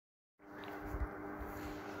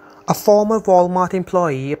A former Walmart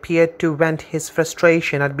employee appeared to vent his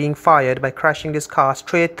frustration at being fired by crashing his car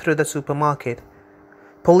straight through the supermarket.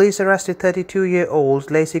 Police arrested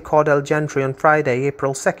 32-year-old Lacy Cordell Gentry on Friday,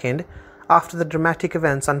 April 2nd, after the dramatic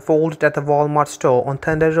events unfolded at the Walmart store on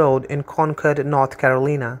Thunder Road in Concord, North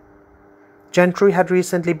Carolina. Gentry had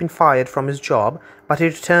recently been fired from his job, but he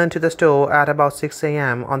returned to the store at about 6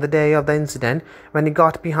 a.m. on the day of the incident when he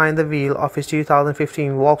got behind the wheel of his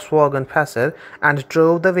 2015 Volkswagen Passat and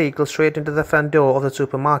drove the vehicle straight into the front door of the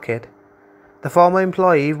supermarket. The former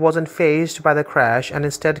employee wasn't fazed by the crash and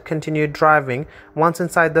instead continued driving once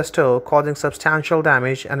inside the store, causing substantial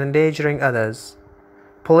damage and endangering others.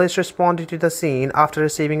 Police responded to the scene after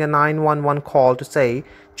receiving a 911 call to say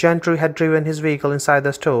Gentry had driven his vehicle inside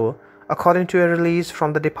the store. According to a release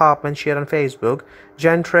from the department shared on Facebook,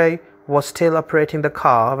 Gentry was still operating the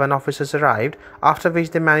car when officers arrived, after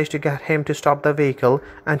which they managed to get him to stop the vehicle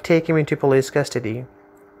and take him into police custody.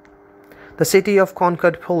 The City of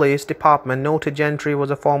Concord Police Department noted Gentry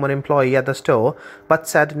was a former employee at the store, but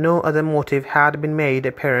said no other motive had been made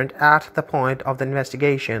apparent at the point of the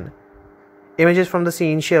investigation. Images from the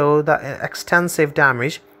scene show the extensive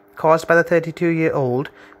damage caused by the 32-year-old,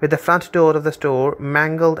 with the front door of the store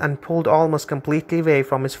mangled and pulled almost completely away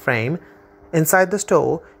from its frame. Inside the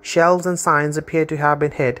store, shelves and signs appear to have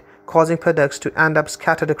been hit, causing products to end up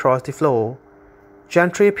scattered across the floor.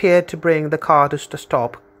 Gentry appeared to bring the car to a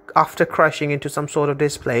stop after crashing into some sort of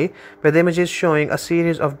display, with images showing a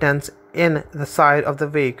series of dents in the side of the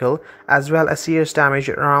vehicle as well as serious damage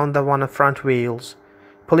around the one front wheels.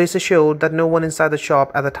 Police assured that no one inside the shop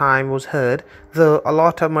at the time was hurt, though a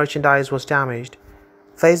lot of merchandise was damaged.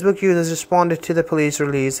 Facebook users responded to the police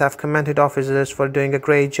release, have commended officers for doing a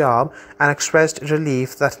great job, and expressed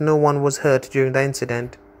relief that no one was hurt during the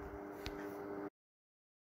incident.